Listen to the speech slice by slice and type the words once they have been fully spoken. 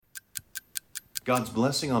God's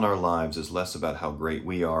blessing on our lives is less about how great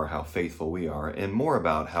we are, how faithful we are, and more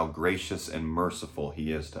about how gracious and merciful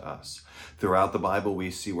He is to us. Throughout the Bible, we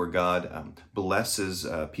see where God blesses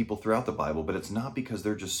people throughout the Bible, but it's not because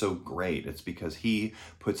they're just so great. It's because He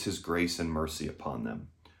puts His grace and mercy upon them.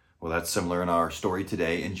 Well, that's similar in our story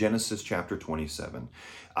today in Genesis chapter 27.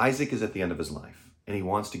 Isaac is at the end of his life, and he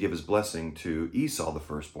wants to give his blessing to Esau, the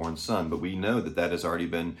firstborn son. But we know that that has already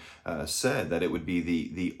been said, that it would be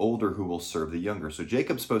the older who will serve the younger. So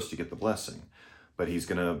Jacob's supposed to get the blessing, but he's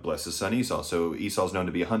going to bless his son Esau. So Esau's known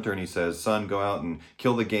to be a hunter, and he says, son, go out and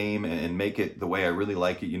kill the game and make it the way I really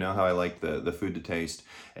like it. You know how I like the food to taste,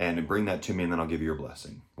 and bring that to me, and then I'll give you your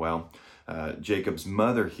blessing. Well, Jacob's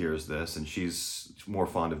mother hears this, and she's more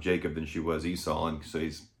fond of Jacob than she was Esau, and so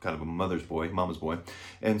he's kind of a mama's boy.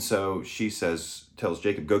 And so she tells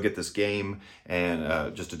Jacob, go get this game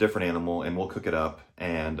and just a different animal, and we'll cook it up,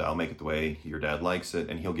 and I'll make it the way your dad likes it,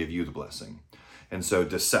 and he'll give you the blessing. And so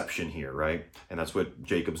deception here, right? And that's what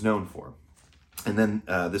Jacob's known for. And then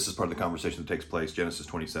this is part of the conversation that takes place, Genesis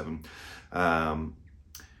 27.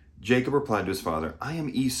 Jacob replied to his father, I am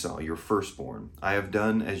Esau, your firstborn. I have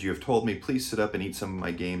done as you have told me. Please sit up and eat some of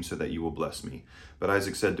my game so that you will bless me. But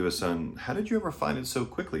Isaac said to his son, how did you ever find it so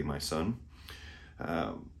quickly, my son?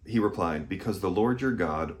 He replied, because the Lord your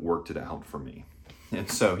God worked it out for me.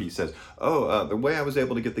 And so he says, the way I was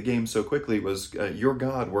able to get the game so quickly was your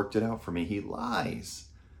God worked it out for me. He lies.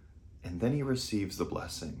 And then he receives the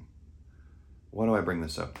blessing. Why do I bring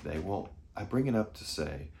this up today? Well, I bring it up to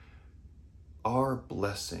say, our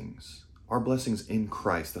blessings in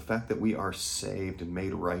Christ, the fact that we are saved and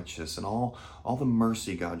made righteous, and all the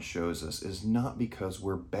mercy God shows us is not because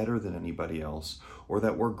we're better than anybody else or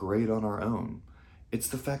that we're great on our own. It's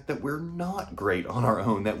the fact that we're not great on our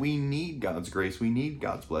own, that we need God's grace, we need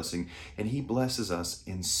God's blessing, and He blesses us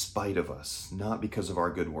in spite of us, not because of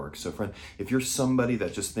our good works. So friend, if you're somebody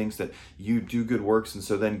that just thinks that you do good works and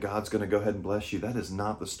so then God's going to go ahead and bless you, that is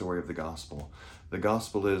not the story of the gospel. The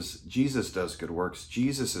gospel is Jesus does good works,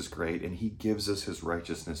 Jesus is great, and He gives us His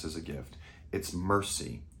righteousness as a gift. It's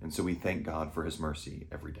mercy, and so we thank God for His mercy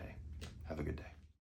every day. Have a good day.